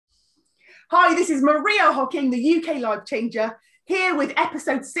Hi, this is Maria Hocking, the UK Life Changer, here with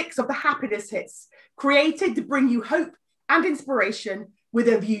episode 6 of the Happiness Hits, created to bring you hope and inspiration with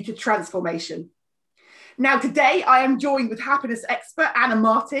a view to transformation. Now, today I am joined with happiness expert Anna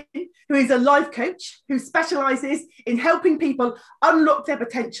Martin, who is a life coach who specialises in helping people unlock their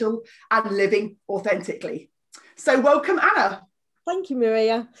potential and living authentically. So welcome, Anna. Thank you,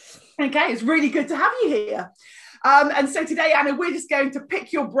 Maria. Okay, it's really good to have you here. And so today, Anna, we're just going to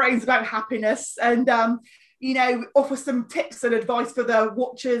pick your brains about happiness and, offer some tips and advice for the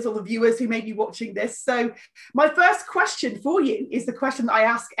watchers or the viewers who may be watching this. So my first question for you is the question that I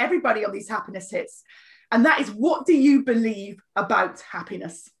ask everybody on these happiness hits. And that is, what do you believe about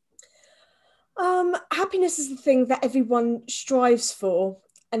happiness? Happiness is the thing that everyone strives for.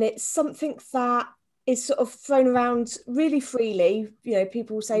 And it's something that is sort of thrown around really freely. You know,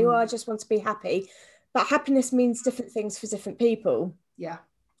 people say, oh, I just want to be happy. But happiness means different things for different people. Yeah.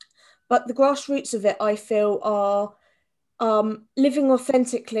 But the grassroots of it, I feel, are living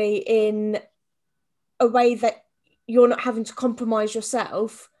authentically in a way that you're not having to compromise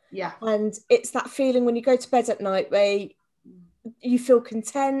yourself. Yeah. And it's that feeling when you go to bed at night where you feel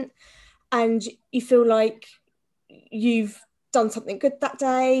content and you feel like you've done something good that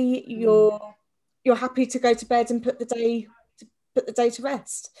day. You're happy to go to bed and put the day to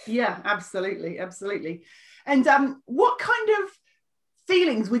rest. Yeah, absolutely. And what kind of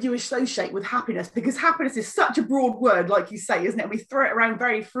feelings would you associate with happiness? Because happiness is such a broad word, like you say, isn't it? We throw it around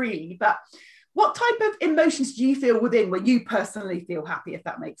very freely, but what type of emotions do you feel within where you personally feel happy, if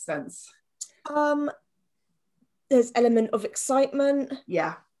that makes sense? There's element of excitement.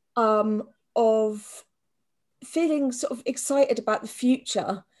 Yeah. Of feeling sort of excited about the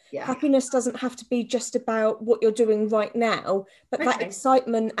future. Yeah. Happiness doesn't have to be just about what you're doing right now, but that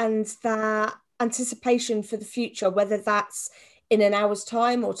excitement and that anticipation for the future, whether that's in an hour's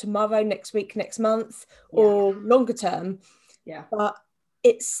time or tomorrow, next week, next month, or longer term. Yeah. But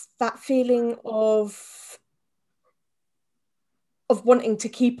it's that feeling of wanting to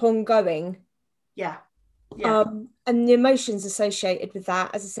keep on going. Yeah. Yeah. And the emotions associated with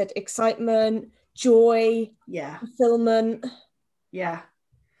that, as I said, excitement, joy, fulfillment. Yeah.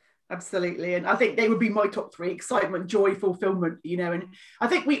 Absolutely. And I think they would be my top 3: excitement, joy, fulfillment, and I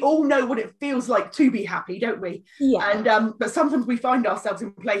think we all know what it feels like to be happy, don't we? Yeah. And but sometimes we find ourselves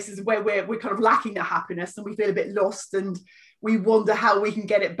in places where we're kind of lacking that happiness and we feel a bit lost and we wonder how we can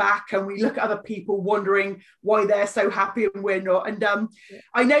get it back, and we look at other people wondering why they're so happy and we're not. And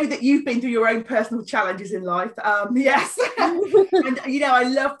I know that you've been through your own personal challenges in life. Yes. And I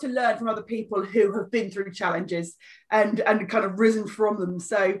love to learn from other people who have been through challenges and kind of risen from them.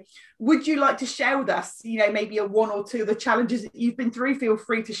 So would you like to share with us, maybe a one or two of the challenges that you've been through? Feel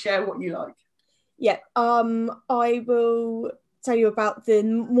free to share what you like. Yeah. I will tell you about the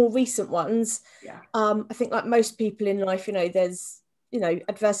more recent ones. I think, like most people in life, there's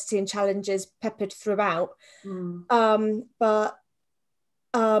adversity and challenges peppered throughout. But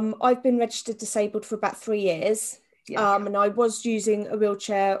I've been registered disabled for about 3 years. And I was using a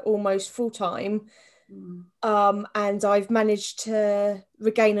wheelchair almost full time. And I've managed to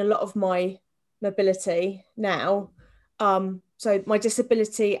regain a lot of my mobility now. So my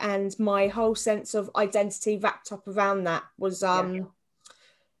disability and my whole sense of identity wrapped up around that was, definitely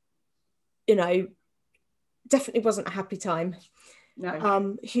wasn't a happy time.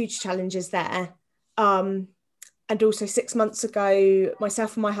 No. Huge challenges there. And also 6 months ago,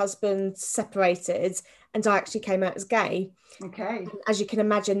 myself and my husband separated and I actually came out as gay. Okay. And as you can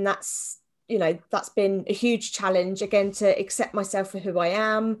imagine, that's been a huge challenge, again, to accept myself for who I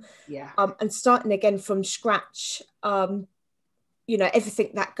am. And starting again from scratch,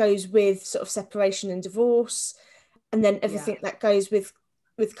 everything that goes with sort of separation and divorce, and then everything that goes with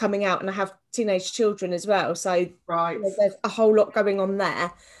coming out. And I have teenage children as well. So there's a whole lot going on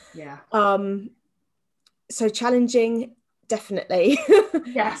there. So challenging, definitely.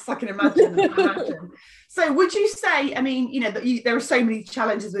 Yes, I can imagine. So would you say, there are so many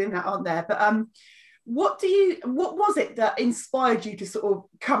challenges within that, aren't there? But what was it that inspired you to sort of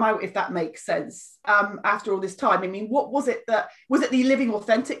come out, if that makes sense, after all this time? What was it was it the living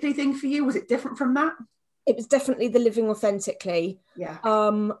authentically thing for you? Was it different from that? It was definitely the living authentically.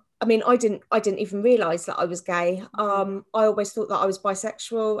 I didn't even realize that I was gay. I always thought that I was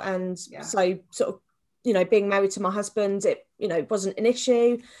bisexual, and so sort of, being married to my husband, it wasn't an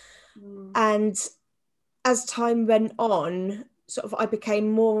issue. And as time went on, sort of, I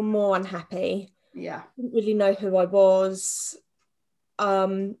became more and more unhappy. Didn't really know who I was.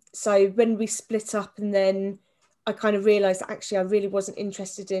 So when we split up, and then I kind of realized that actually I really wasn't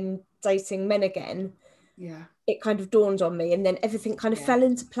interested in dating men again. it kind of dawned on me, and then everything kind of fell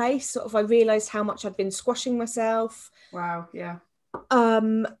into place. Sort of, I realized how much I'd been squashing myself. Wow. Yeah.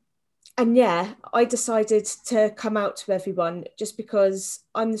 And yeah, I decided to come out to everyone, just because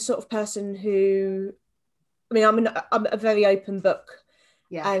I'm the sort of person who, I mean, I'm a very open book,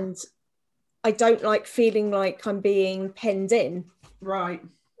 and I don't like feeling like I'm being penned in. Right.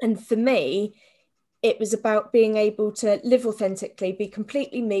 And for me, it was about being able to live authentically, be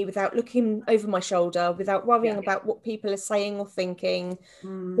completely me, without looking over my shoulder, without worrying about what people are saying or thinking,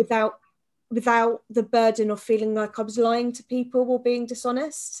 without the burden of feeling like I was lying to people or being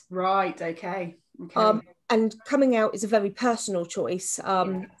dishonest. Right. Okay. And coming out is a very personal choice.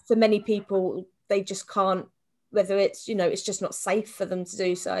 For many people, they just can't, whether it's, it's just not safe for them to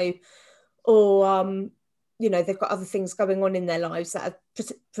do so, or they've got other things going on in their lives that are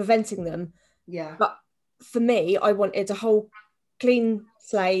preventing them. But for me, I wanted a whole clean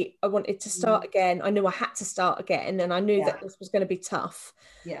slate. I wanted to start again. I knew I had to start again, and I knew that this was going to be tough.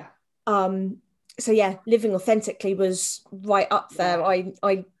 So yeah, living authentically was right up there. I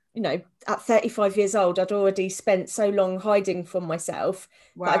at 35 years old, I'd already spent so long hiding from myself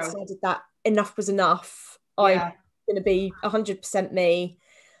that I decided that enough was enough. I'm going to be 100% me.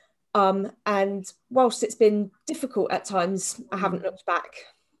 And whilst it's been difficult at times, I haven't looked back.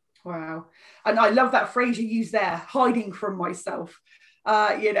 Wow. And I love that phrase you use there, hiding from myself.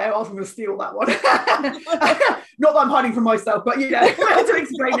 I was going to steal that one. Not that I'm hiding from myself, but to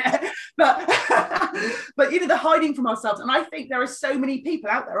explain it. But the hiding from ourselves. And I think there are so many people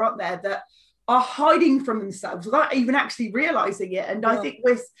out there, aren't there, that are hiding from themselves without even actually realizing it. And I think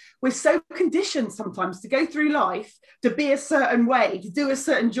we're so conditioned sometimes to go through life, to be a certain way, to do a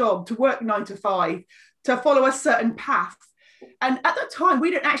certain job, to work 9 to 5, to follow a certain path. And at that time,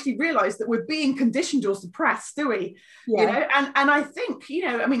 we don't actually realize that we're being conditioned or suppressed, do we? And I think,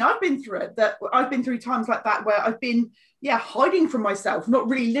 I've been through it, that I've been through times like that where I've been, hiding from myself, not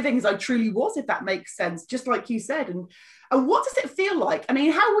really living as I truly was, if that makes sense, just like you said. And what does it feel like? I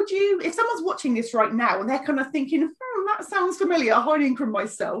mean, how would you, if someone's watching this right now and they're kind of thinking, that sounds familiar, hiding from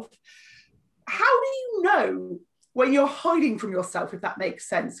myself, how do you know when you're hiding from yourself, if that makes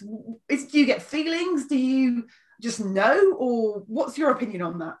sense? Do you get feelings? Do you just know? Or what's your opinion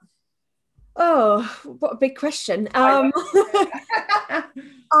on that? Oh, what a big question. I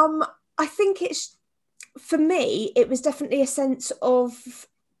think it's, for me, it was definitely a sense of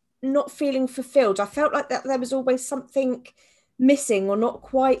not feeling fulfilled. I felt like that there was always something missing or not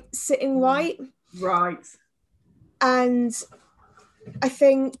quite sitting right. Right. And I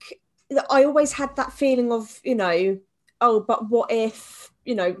think that I always had that feeling of, but what if,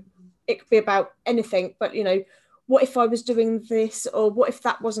 it could be about anything, but, what if I was doing this, or what if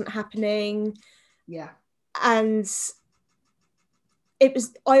that wasn't happening? And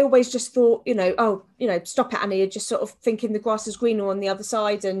I always just thought, stop it, Annie, you're just sort of thinking the grass is greener on the other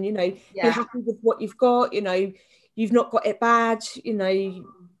side, and, be happy with what you've got, you've not got it bad,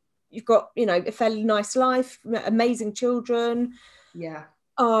 you've got, a fairly nice life, amazing children.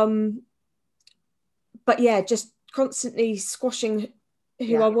 But just constantly squashing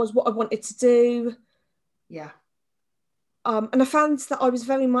who I was, what I wanted to do. And I found that I was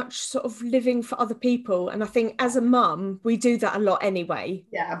very much sort of living for other people. And I think as a mum, we do that a lot anyway.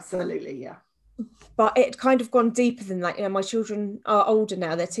 Yeah, absolutely. Yeah. But it kind of gone deeper than that. My children are older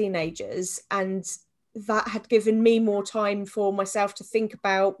now, they're teenagers. And that had given me more time for myself to think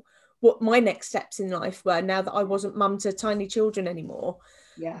about what my next steps in life were, now that I wasn't mum to tiny children anymore.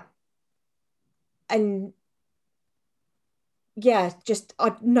 And just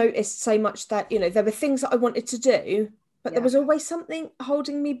I'd noticed so much that, there were things that I wanted to do, but there was always something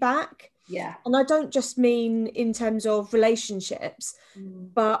holding me back. And I don't just mean in terms of relationships,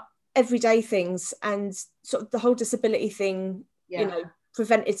 but everyday things, and sort of the whole disability thing,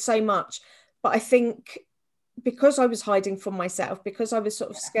 prevented so much. But I think because I was hiding from myself, because I was sort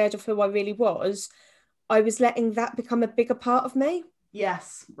of scared of who I really was, I was letting that become a bigger part of me.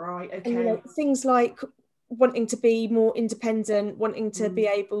 Yes, right, okay. And, things like wanting to be more independent, wanting to be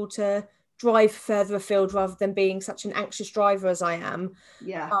able to drive further afield rather than being such an anxious driver as I am.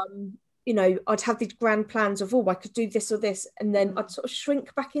 I'd have these grand plans of, I could do this or this, and then I'd sort of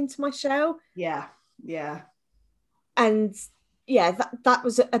shrink back into my shell. And that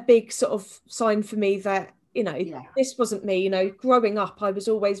was a big sort of sign for me that, this wasn't me. Growing up, I was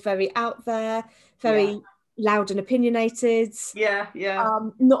always very out there, very loud and opinionated.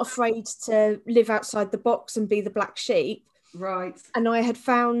 Not afraid to live outside the box and be the black sheep. Right. And I had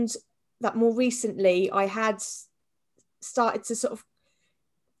found that more recently I had started to sort of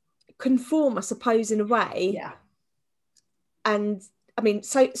conform, I suppose, in a way. And I mean,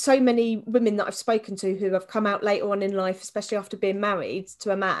 so many women that I've spoken to who have come out later on in life, especially after being married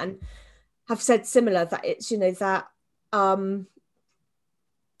to a man, have said similar, that it's, that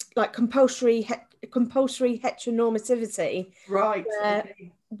like compulsory heteronormativity, right, where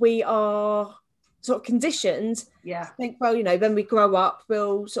okay. we are sort of conditioned to think, well, when we grow up,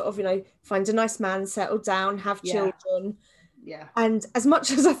 we'll sort of, find a nice man, settle down, have children. Yeah. And as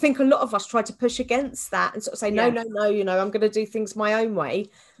much as I think a lot of us try to push against that and sort of say, no, I'm going to do things my own way.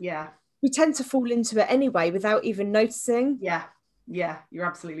 Yeah. We tend to fall into it anyway without even noticing. Yeah. Yeah. You're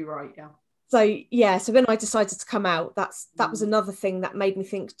absolutely right. Yeah. So when I decided to come out, that was another thing that made me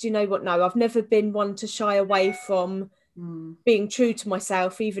think, do you know what? No, I've never been one to shy away from being true to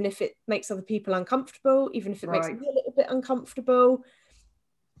myself, even if it makes other people uncomfortable, even if it makes me a little bit uncomfortable.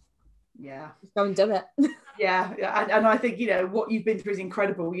 Yeah. Just go and do it. Yeah. And I think, what you've been through is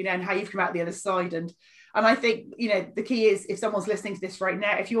incredible, and how you've come out the other side. And I think, the key is, if someone's listening to this right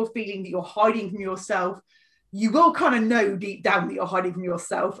now, if you're feeling that you're hiding from yourself, you will kind of know deep down that you're hiding from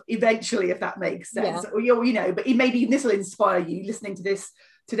yourself eventually, if that makes sense. Or but maybe this will inspire you listening to this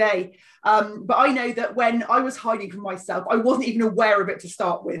today. But I know that when I was hiding from myself, I wasn't even aware of it to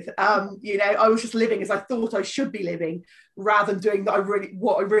start with. I was just living as I thought I should be living, rather than doing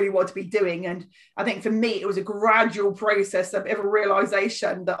what I really want to be doing. And I think for me, it was a gradual process of a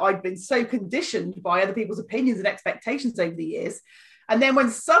realization that I'd been so conditioned by other people's opinions and expectations over the years. And then when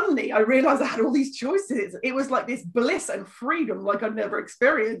suddenly I realized I had all these choices, it was like this bliss and freedom like I'd never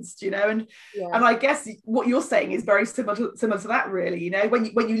experienced, and I guess what you're saying is very similar to that, really.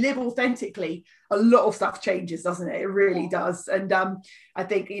 When you live authentically, a lot of stuff changes, doesn't it? It really does. And I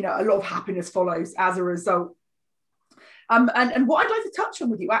think, a lot of happiness follows as a result. And what I'd like to touch on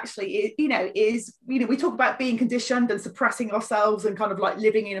with you actually is we talk about being conditioned and suppressing ourselves and kind of like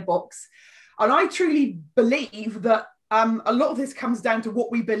living in a box. And I truly believe that a lot of this comes down to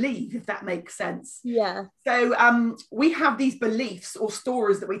what we believe, if that makes sense. Yeah. So we have these beliefs or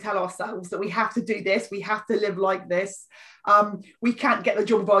stories that we tell ourselves, that we have to do this, we have to live like this. We can't get the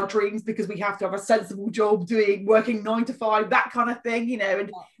job of our dreams because we have to have a sensible job, working 9 to 5, that kind of thing,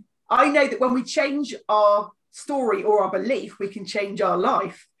 And I know that when we change our story or our belief, we can change our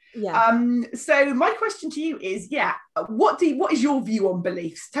life. So my question to you is, what is your view on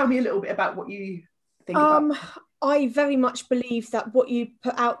beliefs? Tell me a little bit about what you think about. I very much believe that what you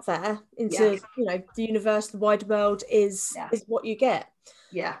put out there into the universe, the wide world, is what you get.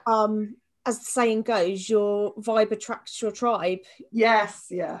 As the saying goes, your vibe attracts your tribe.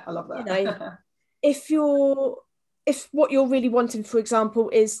 Yes, I love that. If what you're really wanting, for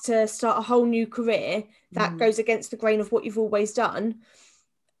example, is to start a whole new career that goes against the grain of what you've always done,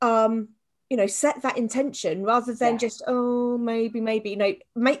 set that intention rather than just, maybe,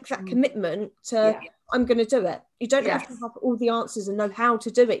 make that commitment to, I'm going to do it. You don't have to have all the answers and know how to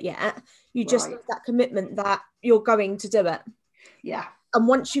do it yet. You just have that commitment that you're going to do it. Yeah. And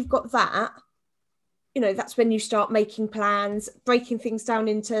once you've got that, that's when you start making plans, breaking things down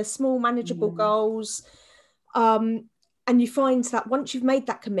into small, manageable goals. And you find that once you've made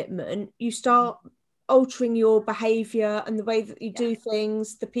that commitment, you start altering your behavior and the way that you do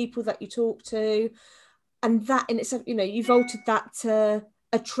things, the people that you talk to, and that in itself, you've altered that to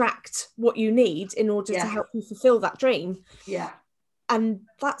attract what you need in order to help you fulfill that dream. And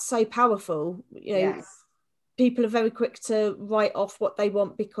that's so powerful. People are very quick to write off what they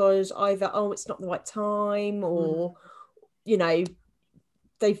want because either it's not the right time, or they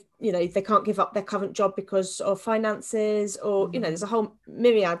can't give up their current job because of finances, or there's a whole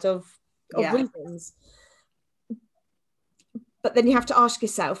myriad of reasons. But then you have to ask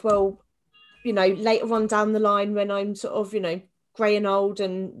yourself, well, later on down the line, when I'm sort of grey and old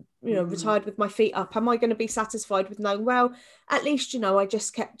and retired with my feet up, am I going to be satisfied with knowing, well, at least I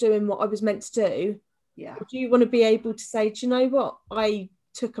just kept doing what I was meant to do? Or do you want to be able to say, do you know what, I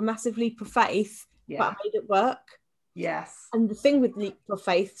took a massive leap of faith, but I made it work? And the thing with leap of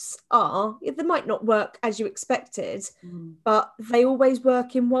faiths are, they might not work as you expected, but they always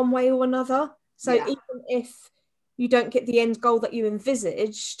work in one way or another. So even if you don't get the end goal that you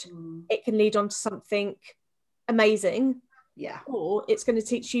envisaged, it can lead on to something amazing. Or it's going to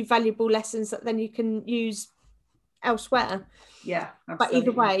teach you valuable lessons that then you can use elsewhere. But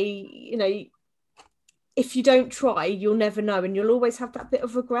either way, if you don't try, you'll never know, and you'll always have that bit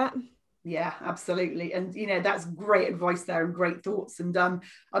of regret. Yeah, absolutely. And that's great advice there and great thoughts. And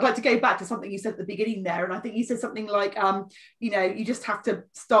I'd like to go back to something you said at the beginning there, and I think you said something like you just have to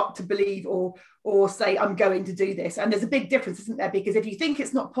start to believe or say, I'm going to do this. And there's a big difference, isn't there? Because if you think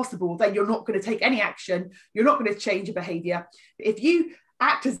it's not possible, then you're not going to take any action, you're not going to change your behavior. If you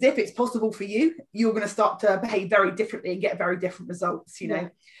act as if it's possible for you, you're going to start to behave very differently and get very different results, you know.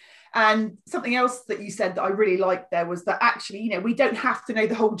 And something else that you said that I really liked there was that actually, you know, we don't have to know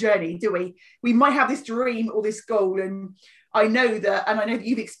the whole journey, do we? We might have this dream or this goal, and I know that, and I know that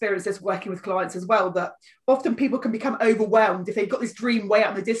you've experienced this working with clients as well, that often people can become overwhelmed if they've got this dream way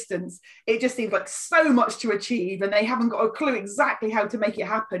out in the distance. It just seems like so much to achieve and they haven't got a clue exactly how to make it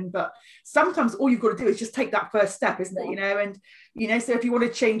happen. But sometimes all you've got to do is just take that first step, isn't it? You know, and, you know, so if you want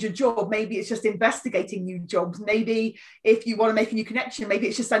to change a job, maybe it's just investigating new jobs. Maybe if you want to make a new connection, maybe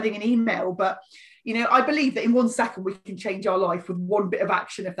it's just sending an email. But, you know, I believe that in 1 second we can change our life with one bit of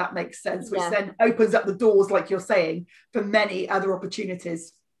action, if that makes sense, which then opens up the doors, like you're saying, for many other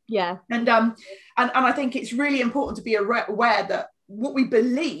opportunities. Yeah. And I think it's really important to be aware that what we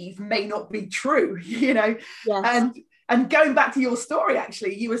believe may not be true, you know. Yes. And going back to your story,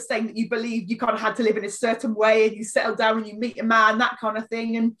 actually, you were saying that you believed you kind of had to live in a certain way and you settle down and you meet a man, that kind of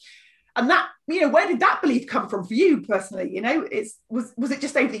thing. And that, you know, where did that belief come from for you personally? You know, was it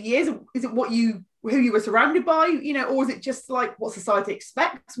just over the years? Is it who you were surrounded by, you know, or was it just like what society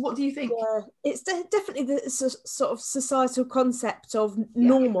expects? What do you think? Yeah, it's definitely the sort of societal concept of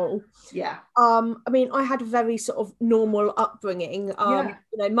normal. Yeah. I mean, I had a very sort of normal upbringing. You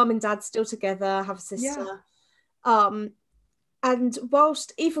know, mum and dad still together, have a sister. And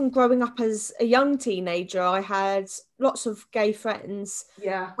whilst even growing up as a young teenager, I had lots of gay friends.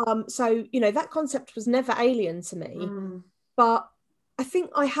 So, you know, that concept was never alien to me. But I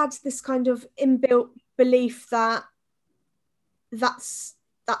think I had this kind of inbuilt belief that that's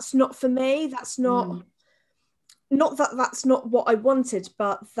not for me. That's not that's not what I wanted,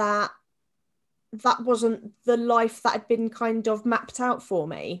 but that wasn't the life that had been kind of mapped out for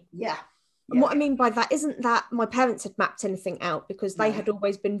me. And what I mean by that isn't that my parents had mapped anything out, because they had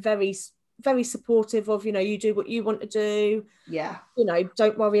always been very, very supportive of, you know, you do what you want to do. You know,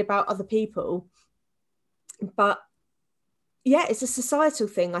 don't worry about other people. But yeah, it's a societal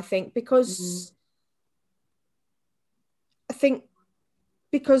thing, I think, because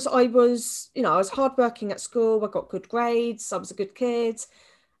I was, you know, I was hardworking at school, I got good grades, I was a good kid.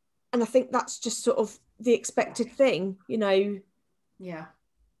 And I think that's just sort of the expected thing, you know.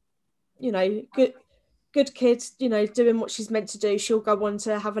 You know, good kid, you know, doing what she's meant to do. She'll go on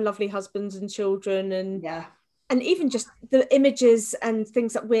to have a lovely husband and children, and even just the images and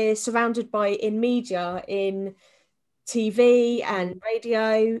things that we're surrounded by in media, in TV and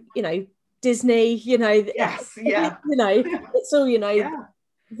radio, you know, Disney, you know, you know, it's all, you know,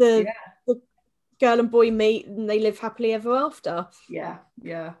 the girl and boy meet and they live happily ever after.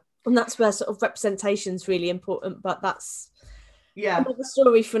 And that's where sort of representation is really important, but that's another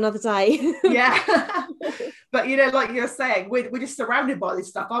story for another day. But you know, like you're saying, we're just surrounded by this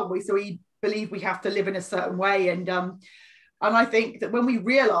stuff, aren't we? So we believe we have to live in a certain way, and I think that when we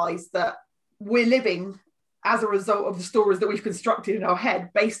realize that we're living as a result of the stories that we've constructed in our head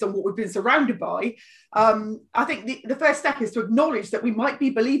based on what we've been surrounded by, I think the first step is to acknowledge that we might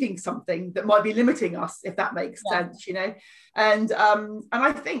be believing something that might be limiting us, if that makes sense, you know. And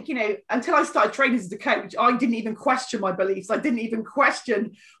I think, you know, until I started training as a coach, I didn't even question my beliefs. I didn't even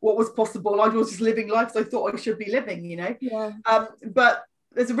question what was possible. I was just living life as I thought I should be living, you know. But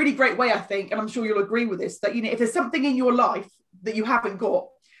there's a really great way, I think, and I'm sure you'll agree with this, that, you know, if there's something in your life that you haven't got,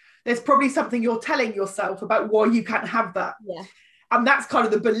 there's probably something you're telling yourself about why you can't have that. And that's kind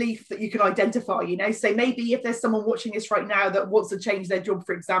of the belief that you can identify, you know. So maybe if there's someone watching this right now that wants to change their job,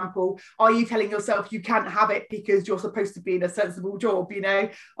 for example, are you telling yourself you can't have it because you're supposed to be in a sensible job, you know?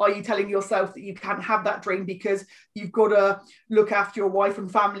 Are you telling yourself that you can't have that dream because you've got to look after your wife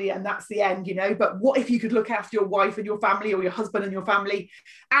and family and that's the end, you know? But what if you could look after your wife and your family, or your husband and your family,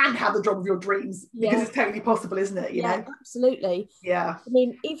 and have the job of your dreams? Because it's totally possible, isn't it? You know? Absolutely. I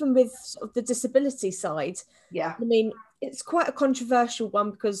mean, even with sort of the disability side, I mean, it's quite a controversial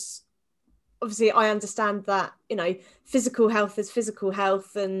one, because obviously I understand that, you know, physical health is physical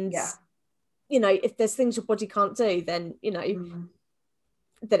health, and you know, if there's things your body can't do, then, you know,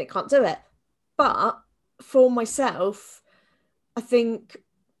 then it can't do it. But for myself, I think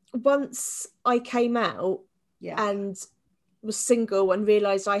once I came out and was single and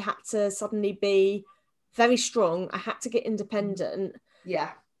realized I had to suddenly be very strong, I had to get independent,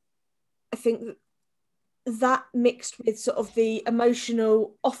 I think that mixed with sort of the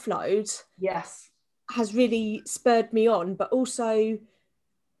emotional offload has really spurred me on. But also,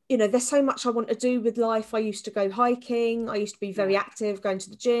 you know, there's so much I want to do with life. I used to go hiking, I used to be very active, going to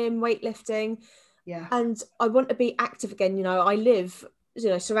the gym, weightlifting, and I want to be active again. You know, I live, you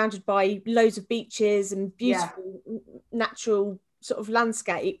know, surrounded by loads of beaches and beautiful natural sort of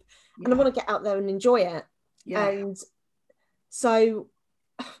landscape, and I want to get out there and enjoy it. And so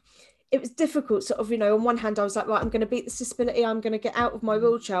it was difficult, sort of, you know, on one hand I was like, right, I'm going to beat this disability, I'm going to get out of my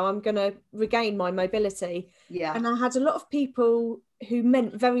wheelchair, I'm going to regain my mobility. Yeah. And I had a lot of people who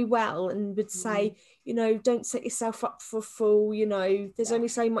meant very well and would say, you know, don't set yourself up for a fall, you know, there's only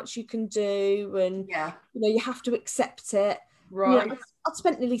so much you can do, and you know, you have to accept it. Right. You know, I'd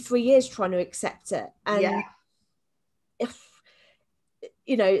spent nearly 3 years trying to accept it, and if,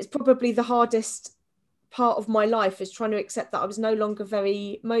 you know, it's probably the hardest part of my life is trying to accept that I was no longer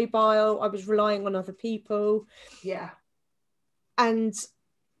very mobile. I was relying on other people. Yeah. And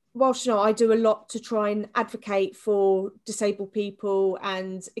whilst, you know, I do a lot to try and advocate for disabled people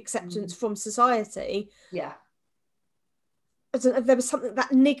and acceptance from society. Yeah. There was something,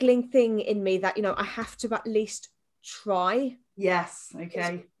 that niggling thing in me that, you know, I have to at least try. Yes.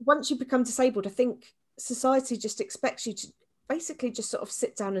 Okay. Once you become disabled, I think society just expects you to basically just sort of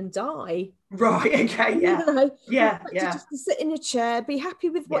sit down and die. Right. Okay. Yeah. You know, yeah. Just to sit in your chair, be happy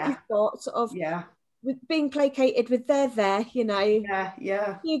with what you've got, sort of. Yeah. With being placated with they're there, you know.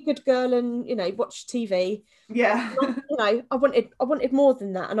 Yeah. Be a good girl and, you know, watch TV. Yeah. You know, I wanted more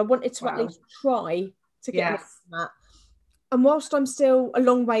than that, and I wanted to at least try to get more than that. And whilst I'm still a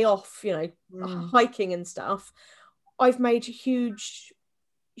long way off, you know, hiking and stuff, I've made huge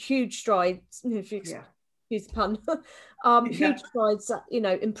strides, if you excuse the pun, huge strides at, you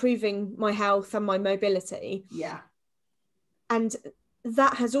know, improving my health and my mobility. Yeah. And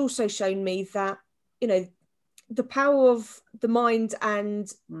that has also shown me that, you know, the power of the mind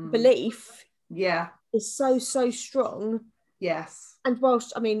and belief is so strong. Yes. And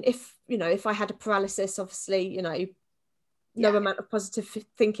whilst, I mean, if, you know, if I had a paralysis, obviously, you know, no amount of positive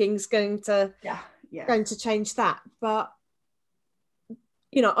thinking is going to change that. But,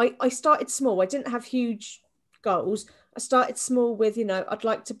 you know, I started small. I didn't have huge goals. I started small with, you know, I'd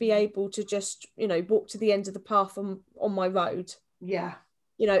like to be able to just, you know, walk to the end of the path on my road. Yeah.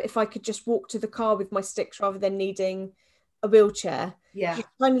 You know, if I could just walk to the car with my sticks rather than needing a wheelchair. Yeah. Just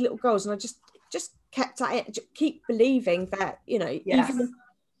tiny little goals. And I just kept at it, just keep believing that, you know, even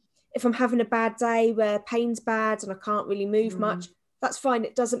if I'm having a bad day where pain's bad and I can't really move much, that's fine.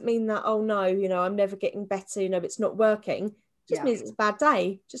 It doesn't mean that, oh no, you know, I'm never getting better, you know, it's not working. It just means it's a bad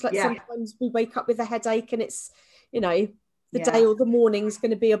day. Just like sometimes we wake up with a headache and it's, you know, the day or the morning's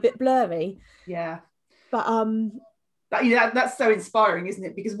going to be a bit blurry. Yeah. But that's so inspiring, isn't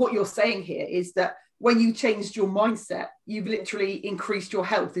it? Because what you're saying here is that when you changed your mindset, you've literally increased your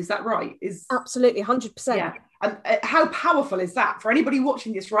health. Is that right? Absolutely, 100%. Yeah. And how powerful is that for anybody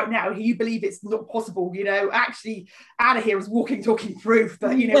watching this right now who you believe it's not possible? You know, actually, Anna here is walking, talking proof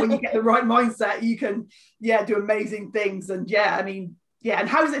that, you know, when you get the right mindset, you can, do amazing things. And I mean, and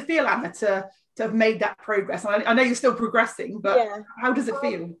how does it feel, Anna, to have made that progress? And I know you're still progressing, but how does it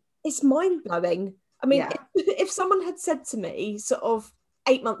feel? It's mind-blowing. I mean, if someone had said to me sort of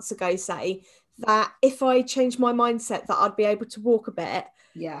 8 months ago, say, that if I changed my mindset that I'd be able to walk a bit,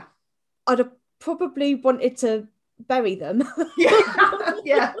 I'd have probably wanted to bury them.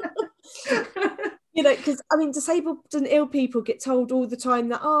 Yeah. You know, because I mean, disabled and ill people get told all the time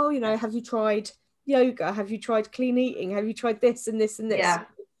that, oh, you know, have you tried yoga? Have you tried clean eating? Have you tried this and this and this? Yeah.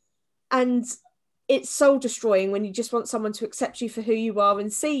 And it's soul destroying when you just want someone to accept you for who you are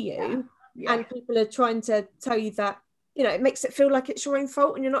and see you. Yeah. And people are trying to tell you that, you know, it makes it feel like it's your own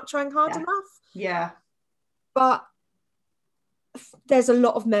fault and you're not trying hard enough. Yeah. But there's a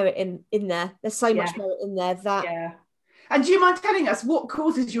lot of merit in there. There's so much merit in there that. Yeah. And do you mind telling us what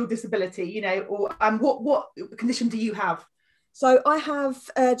causes your disability, you know, or what condition do you have? So I have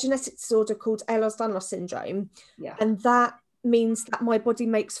a genetic disorder called Ehlers-Danlos syndrome. Yeah. And that means that my body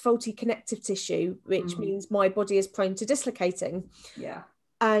makes faulty connective tissue, which means my body is prone to dislocating. Yeah.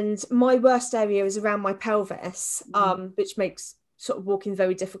 And my worst area is around my pelvis, which makes sort of walking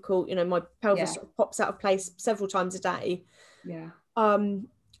very difficult. You know, my pelvis sort of pops out of place several times a day. Yeah.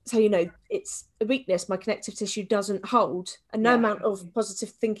 So, you know, it's a weakness. My connective tissue doesn't hold, and no amount of positive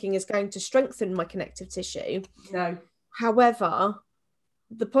thinking is going to strengthen my connective tissue. No. However,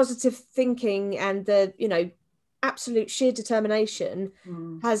 the positive thinking and the, you know, absolute sheer determination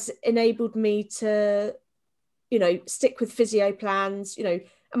has enabled me to, you know, stick with physio plans, you know,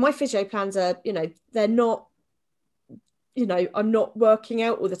 and my physio plans are, you know, they're not, you know, I'm not working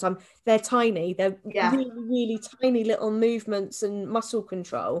out all the time. They're tiny. They're really, really tiny little movements and muscle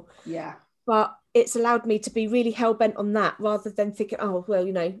control. Yeah. But it's allowed me to be really hell-bent on that rather than thinking, oh, well,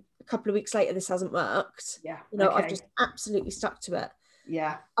 you know, a couple of weeks later, this hasn't worked. Yeah. You know, I've just absolutely stuck to it.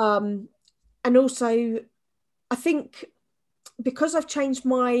 Yeah. And also, I think because I've changed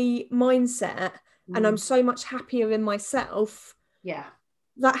my mindset and I'm so much happier in myself. Yeah.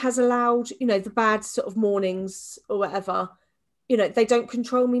 That has allowed, you know, the bad sort of mornings or whatever, you know, they don't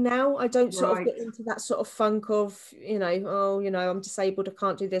control me now. I don't sort of Right. get into that sort of funk of, you know, oh, you know, I'm disabled, I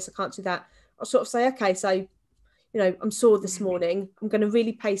can't do this, I can't do that. I'll sort of say, okay, so, you know, I'm sore this morning. I'm going to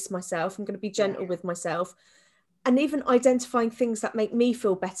really pace myself. I'm going to be gentle with myself. And even identifying things that make me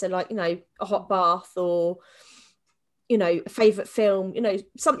feel better, like, you know, a hot bath, or, you know, a favorite film, you know,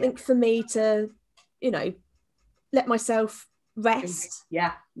 something for me to, you know, let myself rest.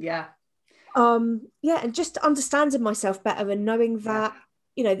 Yeah. Yeah. And just understanding myself better and knowing that,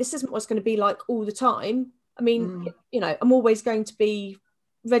 you know, this isn't what's going to be like all the time. I mean, you know, I'm always going to be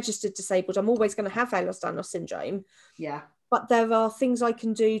registered disabled. I'm always going to have Ehlers-Danlos syndrome. Yeah. But there are things I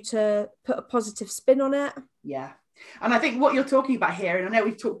can do to put a positive spin on it. Yeah. And I think what you're talking about here, and I know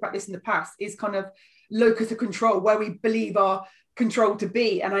we've talked about this in the past, is kind of locus of control, where we believe our control to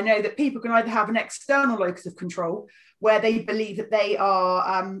be. And I know that people can either have an external locus of control, where they believe that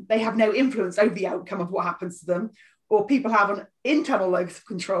they have no influence over the outcome of what happens to them, or people have an internal locus of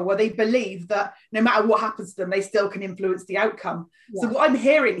control, where they believe that no matter what happens to them, they still can influence the outcome. So what I'm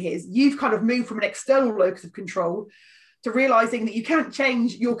hearing is you've kind of moved from an external locus of control to realizing that you can't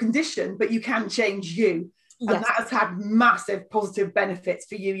change your condition, but you can change you. And that has had massive positive benefits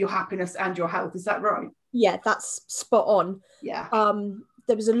for you, your happiness and your health. Is that right? Yeah, that's spot on. Yeah.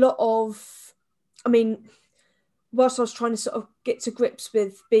 There was a lot of, I mean, whilst I was trying to sort of get to grips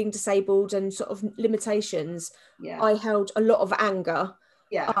with being disabled and sort of limitations, I held a lot of anger.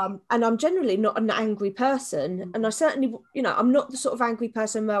 Yeah. And I'm generally not an angry person. And I certainly, you know, I'm not the sort of angry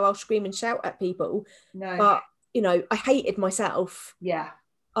person where I'll scream and shout at people. No. But, you know, I hated myself. Yeah.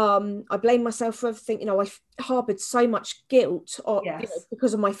 I blame myself for everything. You know, I harbored so much guilt you know,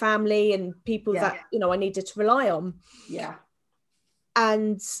 because of my family and people that, you know, I needed to rely on. Yeah.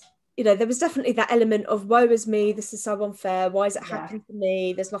 And, you know, there was definitely that element of woe is me, this is so unfair, why is it happening to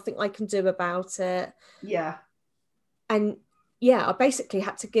me, there's nothing I can do about it. Yeah. And I basically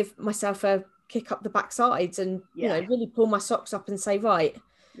had to give myself a kick up the backside and you know, really pull my socks up and say, right,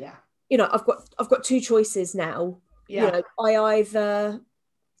 you know, I've got two choices now. You know, I either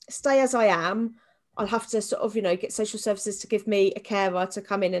stay as I am, I'll have to sort of, you know, get social services to give me a carer to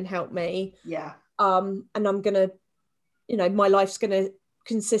come in and help me, and I'm gonna, you know, my life's gonna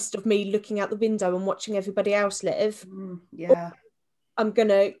consist of me looking out the window and watching everybody else live. I'm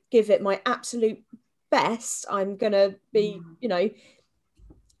gonna give it my absolute best. I'm gonna be, you know,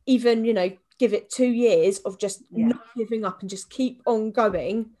 even, you know, give it 2 years of just not giving up and just keep on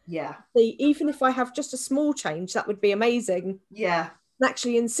going. Even if I have just a small change, that would be amazing. And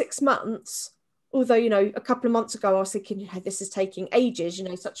actually in 6 months, although, you know, a couple of months ago I was thinking, you know, this is taking ages, you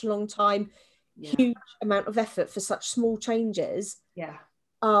know, such a long time, huge amount of effort for such small changes.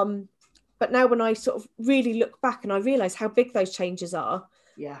 But now when I sort of really look back and I realize how big those changes are,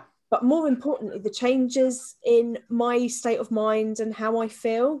 but more importantly, the changes in my state of mind and how I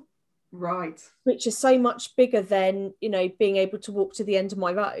feel, which is so much bigger than, you know, being able to walk to the end of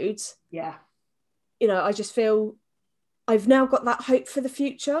my road. You know, I just feel I've now got that hope for the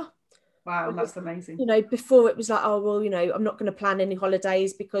future. Wow, that's amazing. You know, before it was like, oh, well, you know, I'm not going to plan any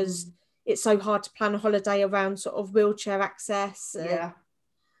holidays because it's so hard to plan a holiday around sort of wheelchair access.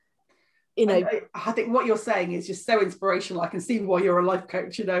 You know, I think what you're saying is just so inspirational. I can see why you're a life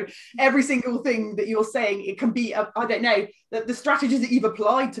coach. You know, every single thing that you're saying, it can be, I don't know, the strategies that you've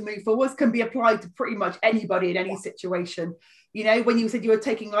applied to move forwards can be applied to pretty much anybody in any situation. You know, when you said you were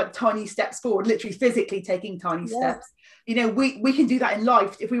taking like tiny steps forward, literally physically taking tiny steps, you know, we can do that in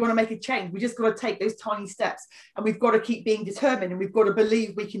life. If we want to make a change, we just got to take those tiny steps, and we've got to keep being determined, and we've got to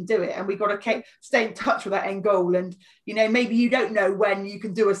believe we can do it, and we've got to stay in touch with that end goal. And, you know, maybe you don't know when you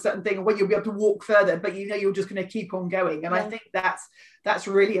can do a certain thing or when you'll be able to walk further, but you know, you're just going to keep on going. And I think that's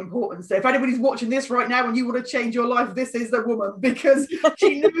really important. So if anybody's watching this right now and you want to change your life, this is the woman, because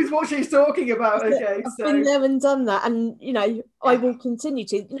she knows what she's talking about. Okay, I've been there and done that, and you know, I will continue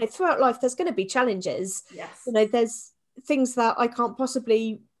to. You know, throughout life there's going to be challenges. You know, there's things that I can't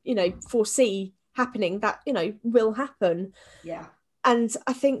possibly, you know, foresee happening that, you know, will happen. And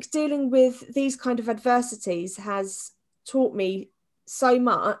I think dealing with these kind of adversities has taught me so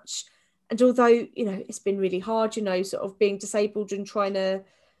much. And although, you know, it's been really hard, you know, sort of being disabled and trying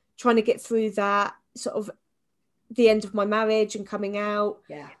to get through that, sort of the end of my marriage and coming out,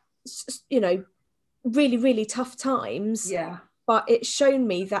 you know, really, really tough times. But it's shown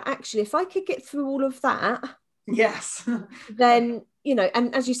me that actually, if I could get through all of that, then, you know,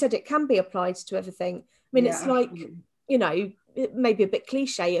 and as you said, it can be applied to everything. I mean, it's like, you know, it may be a bit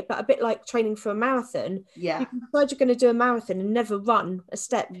cliche, but a bit like training for a marathon. You can decide you're going to do a marathon and never run a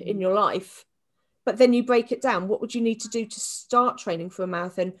step in your life, but then you break it down. What would you need to do to start training for a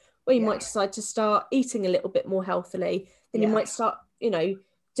marathon? Or you might decide to start eating a little bit more healthily. Then you might start,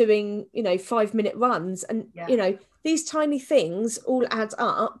 doing, 5-minute runs. And, these tiny things all add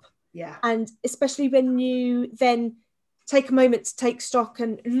up. Yeah. And especially when you then take a moment to take stock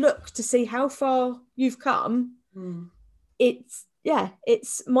and look to see how far you've come, it's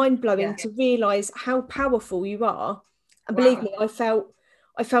mind-blowing to realise how powerful you are. And believe me, I felt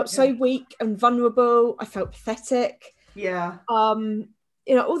so weak and vulnerable. I felt pathetic. Yeah. All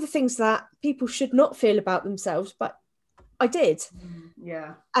the things that people should not feel about themselves, but I did.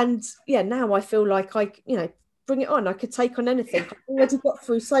 Yeah. And now I feel like I, bring it on. I could take on anything. I've already got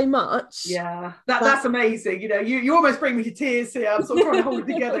through so much. Yeah, that's amazing. You almost bring me to tears here. I'm sort of trying to hold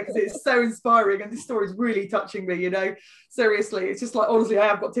it together because it's so inspiring, and this story is really touching me. Seriously, it's just like, honestly, I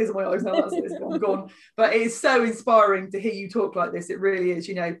have got tears in my eyes now. I'm gone. But it is so inspiring to hear you talk like this. It really is.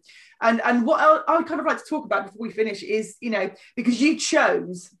 And what I kind of like to talk about before we finish is, because you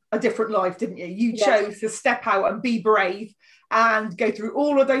chose a different life, didn't you? You chose to step out and be brave and go through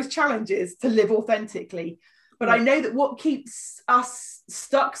all of those challenges to live authentically. But I know that what keeps us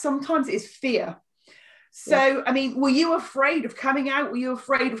stuck sometimes is fear. So, I mean, were you afraid of coming out? Were you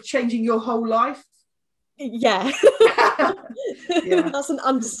afraid of changing your whole life? Yeah. That's an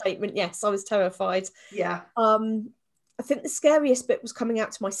understatement. Yes, I was terrified. Yeah. I think the scariest bit was coming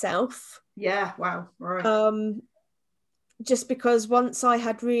out to myself. Yeah. Wow. Right. Just because once I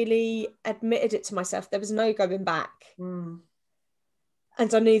had really admitted it to myself, there was no going back. And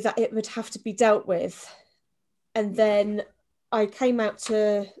I knew that it would have to be dealt with. And then I came out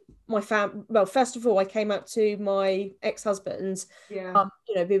to my family. Well, first of all, I came out to my ex-husband. Yeah.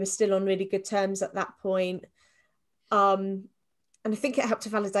 We were still on really good terms at that point. And I think it helped to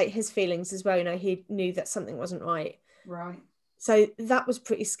validate his feelings as well. He knew that something wasn't right. Right. So that was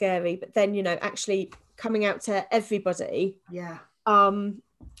pretty scary. But then, actually coming out to everybody. Yeah. I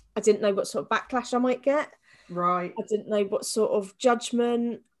didn't know what sort of backlash I might get. Right. I didn't know what sort of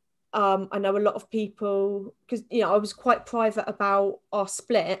judgment. I know a lot of people, because I was quite private about our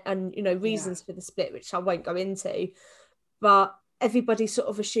split and reasons for the split, which I won't go into, but everybody sort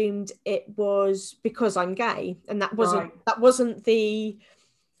of assumed it was because I'm gay, and that wasn't the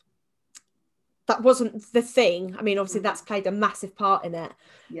thing. I mean, obviously that's played a massive part in it.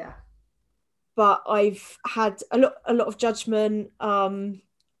 Yeah. But I've had a lot of judgment, and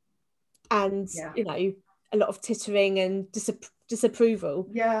a lot of tittering and disapproval.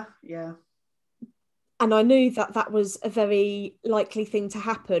 Yeah. And I knew that was a very likely thing to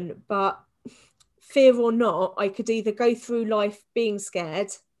happen, but fear or not, I could either go through life being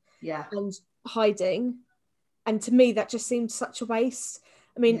scared and hiding. And to me, that just seemed such a waste.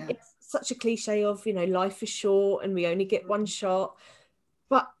 I mean, it's such a cliche of, life is short and we only get one shot,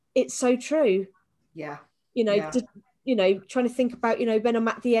 but it's so true. Yeah. Trying to think about, when I'm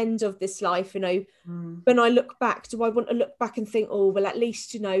at the end of this life, when I look back, do I want to look back and think, oh, well, at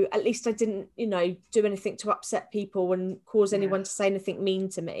least I didn't, do anything to upset people and cause anyone to say anything mean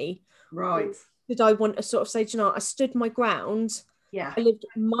to me. Right. Or did I want to sort of say, I stood my ground. Yeah. I lived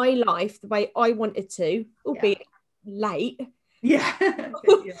my life the way I wanted to, albeit late. Yeah.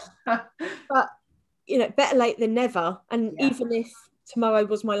 But, better late than never. And even if tomorrow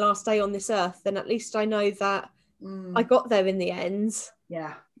was my last day on this earth, then at least I know that I got there in the end.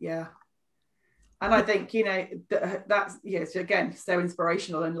 Yeah. And I think, that's, again, so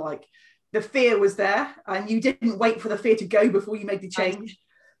inspirational. And like the fear was there and you didn't wait for the fear to go before you made the change.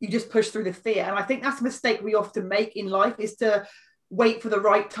 You just pushed through the fear. And I think that's a mistake we often make in life, is to wait for the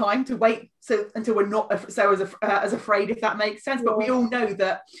right time, to wait until we're not as afraid, if that makes sense. But we all know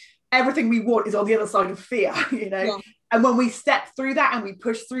that everything we want is on the other side of fear, And when we step through that and we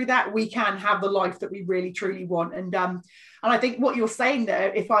push through that, we can have the life that we really truly want. And I think what you're saying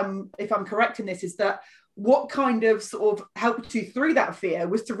there, if I'm correct in this, is that what kind of sort of helped you through that fear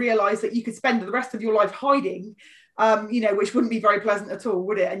was to realize that you could spend the rest of your life hiding, which wouldn't be very pleasant at all,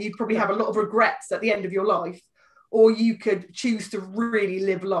 would it? And you'd probably have a lot of regrets at the end of your life, or you could choose to really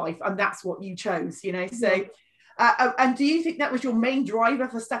live life, and that's what you chose, So, and do you think that was your main driver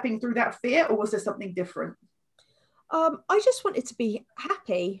for stepping through that fear, or was there something different? I just wanted to be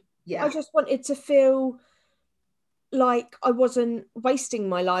happy. Yeah. I just wanted to feel like I wasn't wasting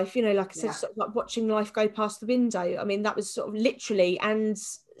my life, like I said, sort of like watching life go past the window. I mean, that was sort of literally and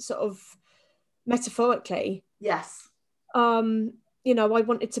sort of metaphorically. Yes. I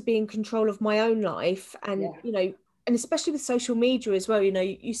wanted to be in control of my own life, and and especially with social media as well,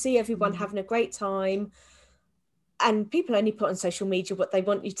 you see everyone having a great time, and people only put on social media what they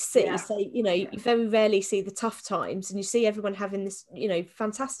want you to see. So, you very rarely see the tough times, and you see everyone having this,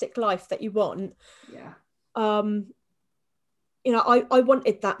 fantastic life that you want. Yeah. you know, I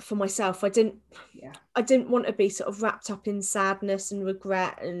wanted that for myself. I didn't want to be sort of wrapped up in sadness and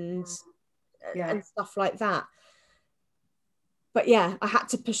regret and stuff like that. But yeah, I had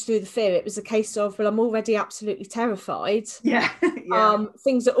to push through the fear. It was a case of, well, I'm already absolutely terrified.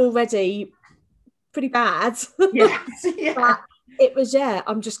 Things are already pretty bad. But it was,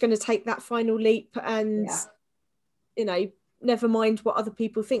 I'm just going to take that final leap and, you know, never mind what other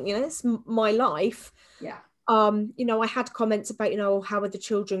people think. You know, it's my life. You know, I had comments about, you know, how are the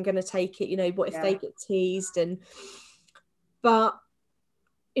children going to take it? You know, what if they get teased? But,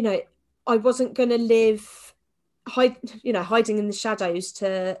 you know, I wasn't going to live hiding in the shadows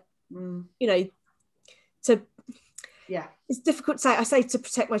to, you know, to, it's difficult to say. I say to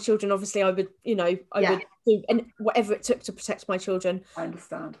protect my children. Obviously, I would, you know, I would do and whatever it took to protect my children. I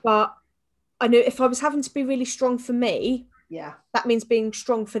understand. But I knew if I was having to be really strong for me, that means being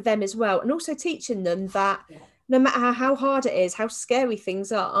strong for them as well, and also teaching them that no matter how hard it is, how scary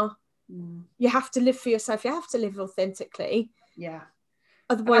things are, you have to live for yourself. You have to live authentically.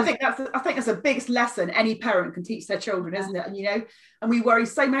 Otherwise, I think that's the biggest lesson any parent can teach their children, isn't it? And you know, and we worry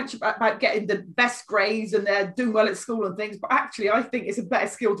so much about getting the best grades and they're doing well at school and things, but actually I think it's a better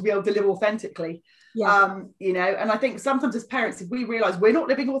skill to be able to live authentically. You know, and I think sometimes as parents, if we realize we're not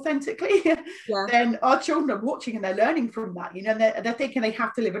living authentically, then our children are watching and they're learning from that, you know, and they're thinking they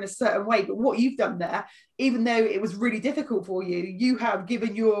have to live in a certain way. But what you've done there, even though it was really difficult for you, you have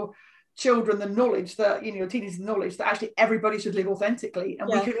given your children the knowledge that, you know, your teenagers the knowledge that actually everybody should live authentically, and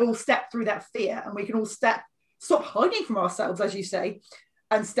we can all step through that fear, and we can all stop hiding from ourselves, as you say,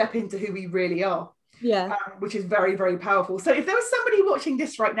 and step into who we really are, which is very, very powerful. So if there was somebody watching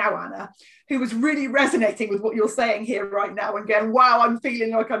this right now, Anna, who was really resonating with what you're saying here right now and going, wow, I'm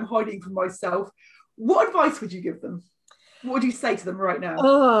feeling like I'm hiding from myself, what advice would you give them? What would you say to them right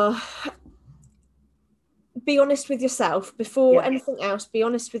now? Be honest with yourself before anything else. Be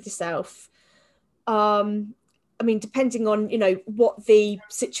honest with yourself. I mean, depending on, you know, what the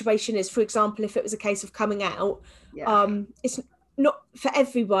situation is. For example, if it was a case of coming out, it's not for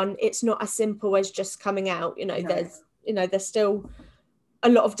everyone. It's not as simple as just coming out. You know, there's still a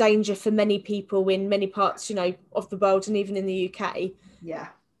lot of danger for many people in many parts, you know, of the world and even in the UK.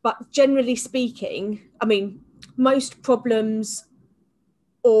 But generally speaking, I mean, most problems,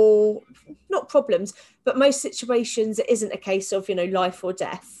 or not problems, but most situations, it isn't a case of, you know, life or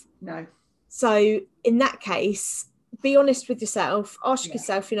death. So in that case, be honest with yourself. Ask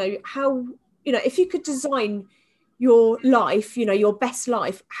yourself, you know, how, you know, if you could design your life, you know, your best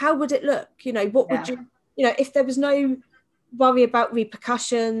life, how would it look? You know, what would you know, if there was no worry about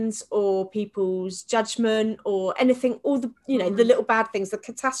repercussions or people's judgment or anything, all the, you know, the little bad things, the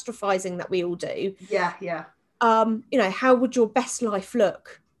catastrophizing that we all do. You know, how would your best life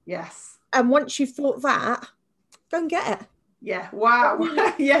look? And once you've thought that, go and get it. Just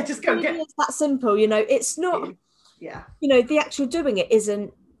go and get it. It's that simple, you know. It's not, you know, the actual doing it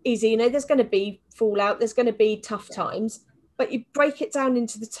isn't easy. You know, there's going to be fallout, there's going to be tough times, but you break it down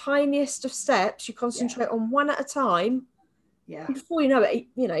into the tiniest of steps. You concentrate on one at a time. And before you know it,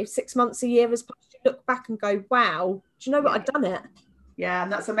 you know, 6 months, a year has passed, you look back and go, wow, do you know what, I've done it.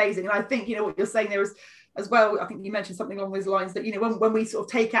 And that's amazing. And I think, you know, what you're saying there is, as well, I think you mentioned something along those lines, that, you know, when we sort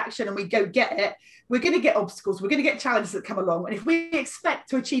of take action and we go get it, we're going to get obstacles, we're going to get challenges that come along. And if we expect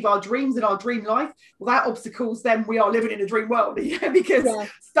to achieve our dreams and our dream life without obstacles, then we are living in a dream world, because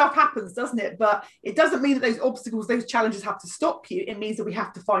stuff happens, doesn't it? But it doesn't mean that those obstacles, those challenges have to stop you. It means that we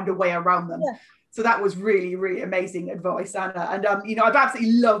have to find a way around them. So that was really, really amazing advice, Anna. And, you know, I've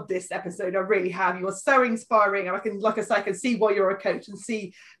absolutely loved this episode. I really have. You are so inspiring. And I can, like I say, I can see why you're a coach and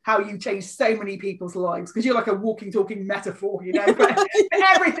see how you changed so many people's lives, because you're like a walking, talking metaphor, you know, for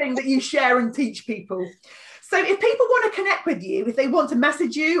everything that you share and teach people. So if people want to connect with you, if they want to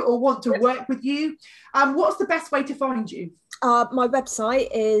message you or want to work with you, what's the best way to find you? My website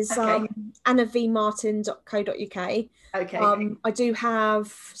is annavmartin.co.uk. I do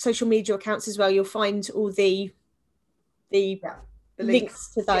have social media accounts as well. You'll find all the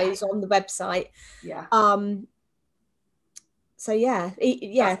links to those on the website. On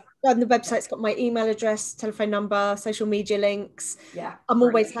the website's got my email address, telephone number, social media links. I'm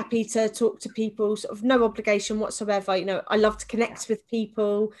always happy to talk to people, sort of no obligation whatsoever. You know, I love to connect with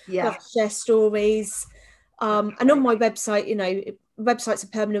people, love to share stories. And on my website, you know, website's a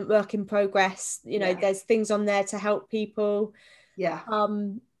permanent work in progress. You know, there's things on there to help people. You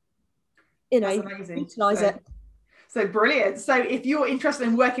know, utilize it. So brilliant. So if you're interested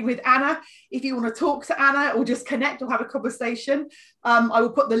in working with Anna, if you want to talk to Anna or just connect or have a conversation, I will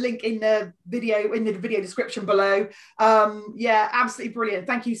put the link in the video description below. Yeah, absolutely brilliant.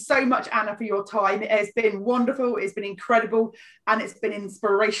 Thank you so much, Anna, for your time. It has been wonderful. It's been incredible and it's been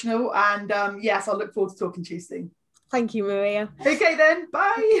inspirational. And yes, I look forward to talking to you soon. Thank you, Maria. Okay then.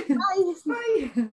 Bye. Bye. Bye.